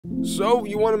So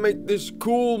you want to make this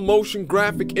cool motion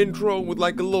graphic intro with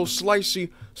like a little slice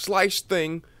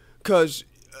thing, cause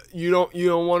you don't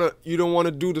want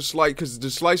to do the slice because the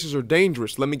slices are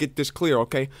dangerous. Let me get this clear,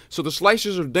 okay? So the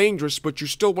slices are dangerous, but you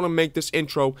still want to make this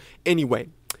intro anyway.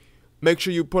 Make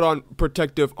sure you put on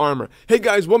protective armor. Hey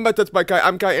guys, welcome back to TutsByKai.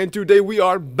 I'm Kai, and today we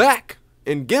are back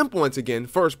in GIMP once again.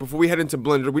 First, before we head into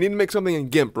Blender, we need to make something in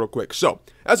GIMP real quick. So,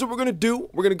 that's what we're going to do.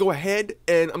 We're going to go ahead,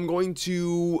 and I'm going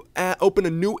to open a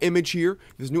new image here.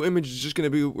 This new image is just going to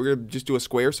be, we're going to just do a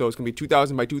square, so it's going to be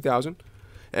 2000 by 2000.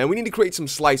 And we need to create some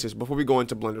slices before we go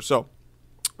into Blender. So,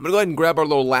 I'm going to go ahead and grab our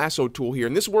little lasso tool here.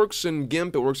 And this works in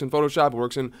GIMP, it works in Photoshop, it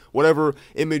works in whatever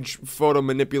image photo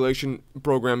manipulation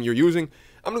program you're using.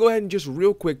 I'm going to go ahead and just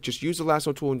real quick, just use the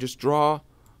lasso tool and just draw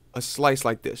a slice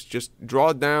like this. Just draw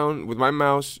it down with my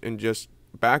mouse and just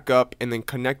back up and then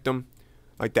connect them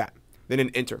like that. Then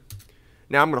hit enter.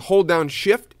 Now I'm going to hold down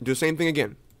shift, do the same thing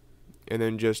again. And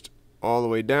then just all the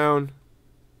way down,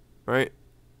 right?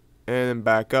 And then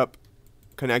back up,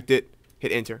 connect it,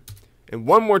 hit enter. And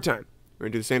one more time, we're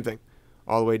going to do the same thing.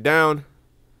 All the way down,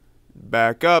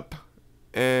 back up,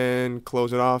 and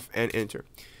close it off and enter.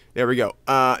 There we go.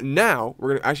 Now, we're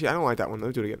going to, actually, I don't like that one. Let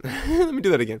me do it again. Let me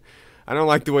do that again. I don't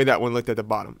like the way that one looked at the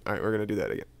bottom. All right, we're going to do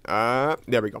that again.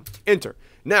 There we go. Enter.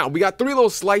 Now, we got three little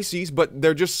slices, but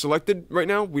they're just selected right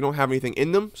now. We don't have anything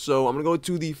in them. So I'm going to go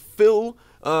to the fill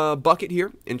bucket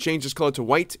here and change this color to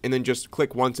white, and then just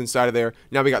click once inside of there.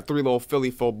 Now we got three little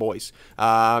fill boys.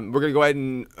 We're going to go ahead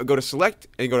and go to select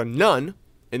and go to none,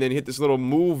 and then hit this little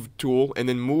move tool, and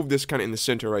then move this kind of in the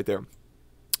center right there.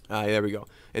 There we go.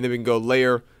 And then we can go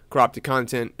layer, crop to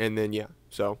content, and then yeah.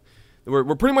 So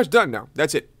we're pretty much done now.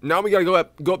 That's it. Now we gotta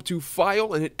go up to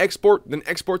File and hit Export, then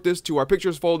export this to our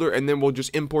Pictures folder, and then we'll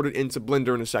just import it into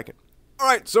Blender in a second.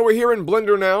 Alright, so we're here in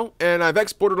Blender now, and I've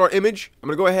exported our image. I'm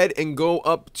gonna go ahead and go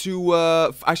up to,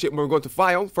 actually, we're going to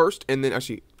File first, and then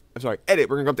actually, I'm sorry, Edit.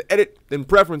 We're gonna go up to Edit, then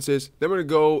Preferences. Then we're gonna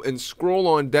go and scroll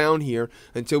on down here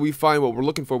until we find what we're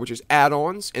looking for, which is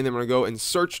add-ons. And then we're gonna go and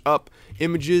search up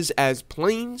images as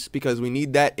planes because we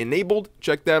need that enabled.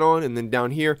 Check that on, and then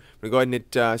down here, we're gonna go ahead and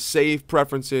hit Save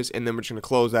Preferences, and then we're just gonna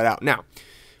close that out. Now,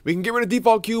 we can get rid of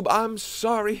default cube. I'm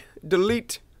sorry,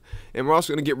 delete, and we're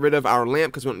also gonna get rid of our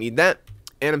lamp because we don't need that.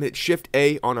 And I'm gonna hit Shift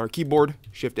A on our keyboard,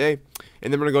 Shift A,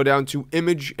 and then we're gonna go down to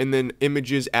Image and then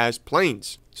Images as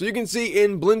Planes. So you can see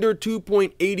in Blender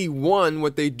 2.81,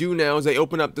 what they do now is they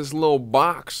open up this little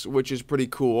box, which is pretty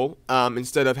cool.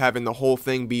 Instead of having the whole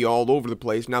thing be all over the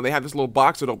place, now they have this little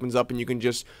box that opens up, and you can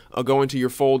just go into your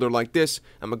folder like this.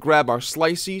 I'm gonna grab our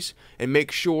slices and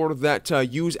make sure that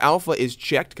Use Alpha is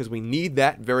checked because we need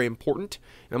that, very important.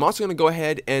 And I'm also gonna go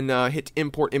ahead and hit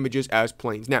Import Images as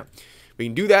Planes. Now, we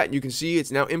can do that. You can see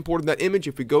it's now imported that image.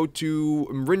 If we go to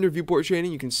Render Viewport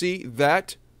Shading, you can see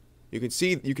that. You can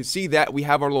see that we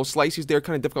have our little slices there.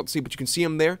 Kind of difficult to see, but you can see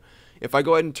them there. If I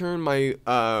go ahead and turn my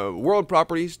world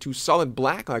properties to solid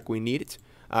black like we need it,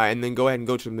 and then go ahead and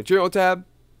go to the Material tab,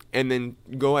 and then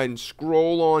go ahead and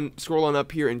scroll on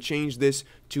up here and change this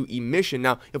to emission.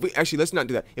 Now, if we actually, let's not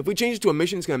do that. If we change it to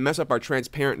emission, it's going to mess up our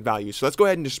transparent value. So let's go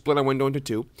ahead and just split our window into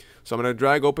two. So I'm going to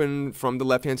drag open from the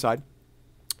left-hand side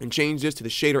and change this to the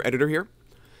shader editor here.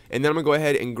 And then I'm going to go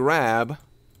ahead and grab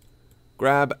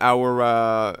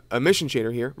our emission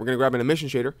shader here. We're going to grab an emission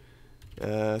shader.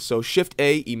 So Shift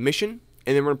A, emission,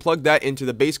 and then we're going to plug that into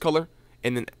the base color,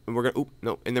 and then we're going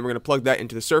to, and then we're going to plug that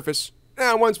into the surface.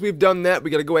 Now, once we've done that,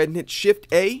 we got to go ahead and hit Shift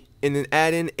A, and then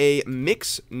add in a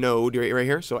mix node right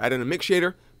here. So add in a mix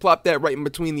shader, plop that right in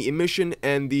between the emission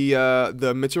and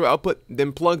the material output,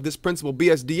 then plug this principal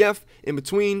BSDF in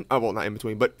between, well, not in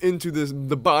between, but into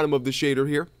the bottom of the shader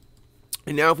here.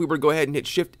 And now if we were to go ahead and hit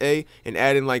Shift A and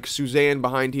add in like Suzanne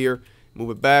behind here, move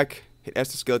it back, hit S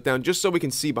to scale it down just so we can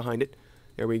see behind it.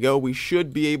 There we go. We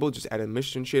should be able to just add an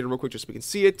emission shader real quick just so we can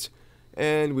see it.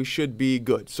 And we should be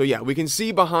good. So yeah, we can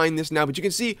see behind this now, but you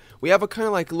can see we have a kind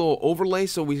of like a little overlay,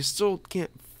 so we still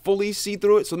can't fully see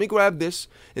through it. So let me grab this,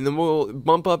 and then we'll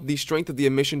bump up the strength of the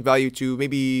emission value to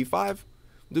maybe 5.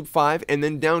 Do 5, and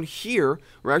then down here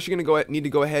we're actually going to need to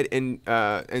go ahead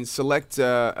and select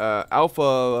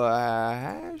alpha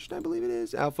hashed, I believe it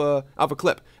is alpha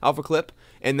clip,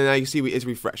 and then now you see it's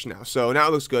refreshed now. So now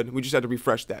it looks good. We just have to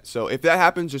refresh that. So if that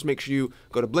happens, just make sure you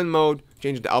go to blend mode,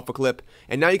 change it to alpha clip,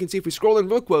 and now you can see if we scroll in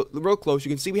real close, you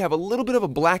can see we have a little bit of a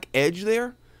black edge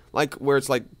there, like where it's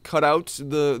like cut out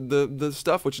the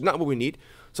stuff, which is not what we need.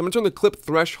 So I'm going to turn the clip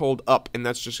threshold up, and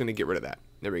that's just going to get rid of that.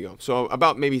 There we go. So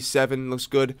about maybe 7 looks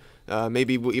good.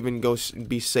 Maybe we'll even go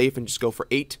be safe and just go for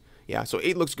 8. Yeah, so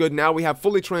 8 looks good. Now we have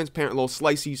fully transparent little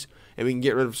slices, and we can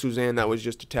get rid of Suzanne. That was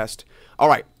just a test. All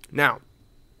right, now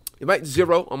if I hit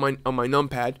 0 on my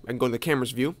numpad, I can go to the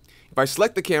camera's view. If I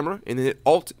select the camera and then hit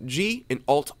Alt-G and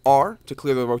Alt-R to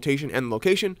clear the rotation and the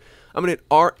location, I'm going to hit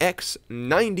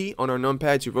RX90 on our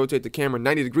numpad to rotate the camera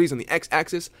 90 degrees on the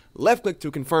X-axis. Left-click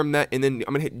to confirm that, and then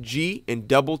I'm going to hit G and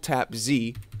double-tap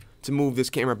Z to move this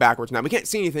camera backwards. Now, we can't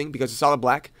see anything because it's solid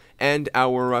black, and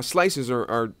our slices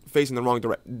are facing the wrong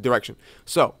direction.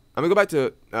 So, I'm going to go back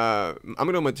to, I'm going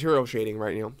to do material shading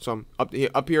right now. So, I'm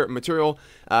up here material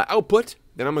output.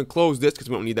 Then I'm going to close this because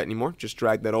we don't need that anymore. Just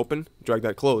drag that open, drag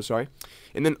that closed, sorry.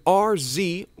 And then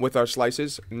RZ with our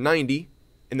slices, 90,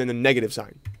 and then the negative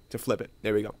sign to flip it.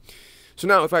 There we go. So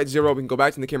now if I hit 0, we can go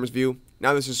back to the camera's view.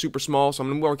 Now this is super small, so I'm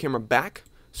going to move our camera back.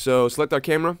 So select our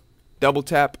camera, double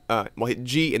tap, well, hit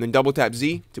G and then double tap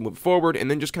Z to move it forward, and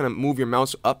then just kind of move your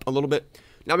mouse up a little bit.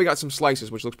 Now we got some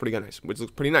slices, which looks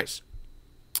pretty nice.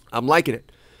 I'm liking it.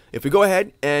 If we go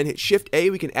ahead and hit Shift A,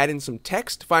 we can add in some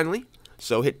text finally.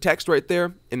 So hit text right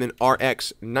there, and then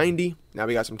RX90. Now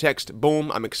we got some text.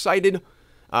 Boom, I'm excited.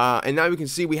 And now we can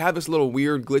see we have this little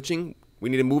weird glitching. We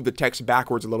need to move the text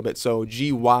backwards a little bit. So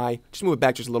GY, just move it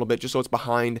back just a little bit, just so it's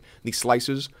behind the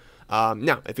slices.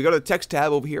 Now, if we go to the text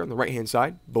tab over here on the right-hand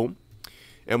side, boom.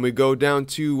 And we go down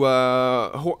to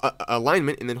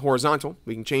alignment and then horizontal.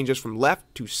 We can change this from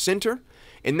left to center.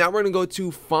 And now we're going to go to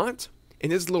font.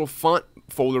 And this little font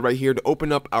folder right here to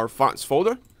open up our fonts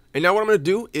folder. And now what I'm going to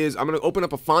do is I'm going to open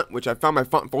up a font, which I found my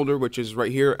font folder, which is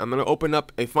right here. I'm going to open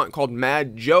up a font called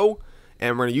Mad Joe,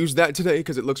 and we're going to use that today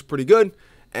because it looks pretty good.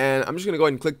 And I'm just going to go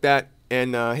ahead and click that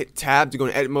and hit tab to go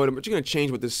into edit mode. I'm just going to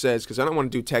change what this says because I don't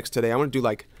want to do text today. I want to do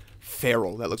like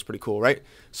feral. That looks pretty cool, right?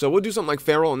 So we'll do something like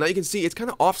feral, and now you can see it's kind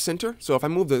of off center. So if I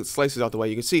move the slices out the way,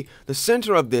 you can see the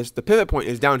center of this, the pivot point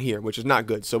is down here, which is not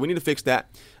good. So we need to fix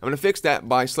that. I'm going to fix that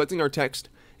by selecting our text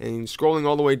and scrolling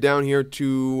all the way down here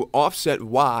to offset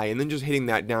Y, and then just hitting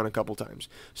that down a couple times.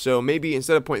 So maybe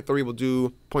instead of 0.3, we'll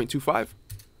do 0.25,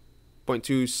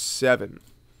 0.27.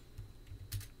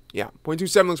 Yeah,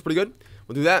 0.27 looks pretty good.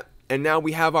 We'll do that. And now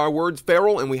we have our words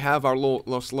feral, and we have our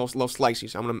little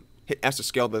slices. I'm going to hit S to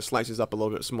scale the slices up a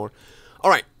little bit some more. All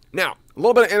right, now, a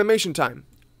little bit of animation time.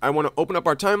 I want to open up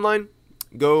our timeline,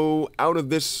 go out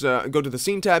of this, go to the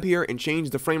scene tab here, and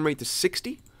change the frame rate to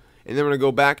 60. And then we're going to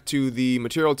go back to the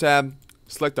material tab,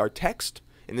 select our text,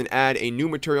 and then add a new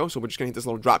material. So we're just going to hit this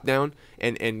little drop down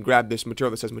and grab this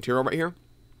material that says material right here.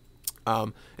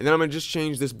 And then I'm going to just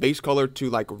change this base color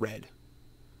to like red.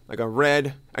 Like a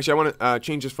red. Actually, I want to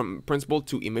change this from principal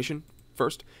to emission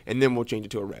first, and then we'll change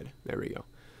it to a red. There we go.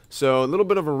 So a little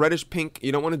bit of a reddish pink.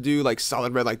 You don't want to do like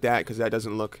solid red like that because that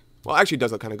doesn't look, well, actually it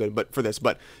does look kind of good but for this.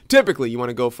 But typically you want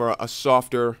to go for a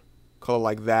softer color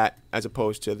like that as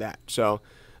opposed to that. So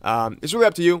it's really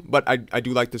up to you, but I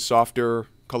do like the softer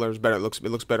colors better. It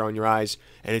looks better on your eyes,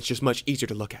 and it's just much easier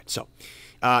to look at. So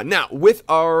now with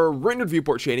our rendered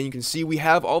viewport shading, you can see we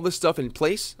have all this stuff in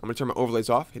place. I'm gonna turn my overlays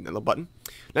off, hitting that little button.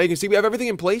 Now you can see we have everything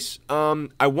in place.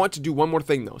 I want to do one more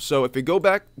thing though. So if we go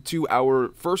back to our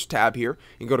first tab here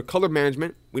and go to color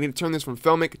management, we need to turn this from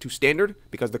filmic to standard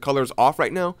because the color is off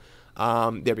right now.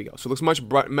 There we go. So it looks much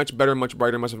better, much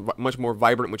brighter, much more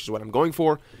vibrant, which is what I'm going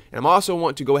for. And I also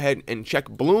want to go ahead and check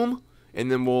bloom, and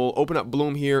then we'll open up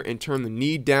bloom here and turn the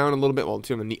knee down a little bit. Well,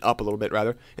 turn the knee up a little bit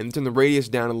rather, and turn the radius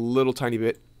down a little tiny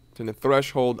bit. Turn the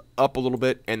threshold up a little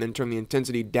bit, and then turn the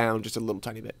intensity down just a little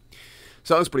tiny bit.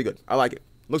 So that looks pretty good. I like it.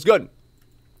 Looks good.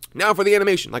 Now for the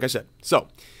animation, like I said. So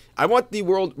I want the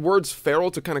words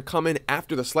feral to kind of come in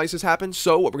after the slices happen.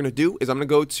 So what we're going to do is I'm going to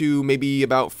go to maybe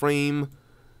about frame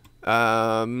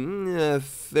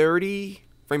 30,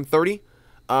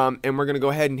 and we're going to go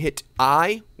ahead and hit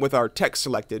I with our text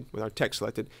selected,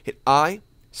 hit I,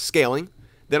 scaling,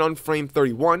 then on frame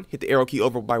 31, hit the arrow key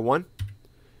over by 1,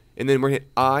 and then we're going to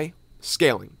hit I,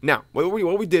 scaling. Now, what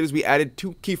we did is we added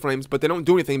 2 keyframes, but they don't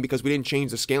do anything because we didn't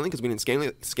change the scaling, because we didn't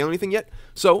scale anything yet.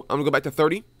 So, I'm going to go back to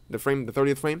 30, the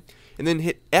 30th frame, and then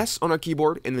hit S on our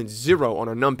keyboard, and then 0 on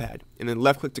our numpad, and then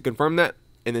left click to confirm that,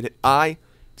 and then hit I,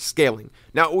 scaling.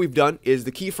 Now what we've done is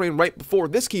the keyframe right before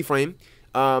this keyframe,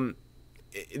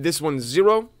 this one's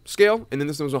 0 scale, and then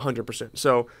this one's 100%.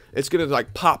 So it's gonna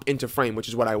like pop into frame, which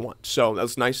is what I want. So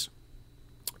that's nice.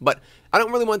 But I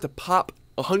don't really want it to pop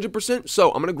 100%.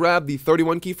 So I'm gonna grab the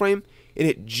 31 keyframe and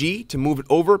hit G to move it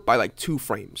over by like 2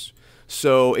 frames.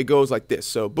 So it goes like this.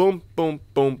 So boom, boom,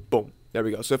 boom, boom. There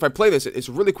we go. So if I play this, it's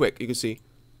really quick. You can see,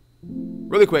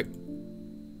 really quick,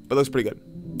 but it looks pretty good.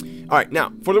 All right,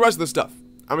 now for the rest of the stuff.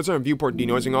 I'm going to turn viewport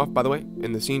denoising off, by the way,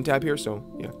 in the scene tab here, so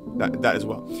yeah, that as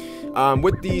well.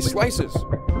 With the slices,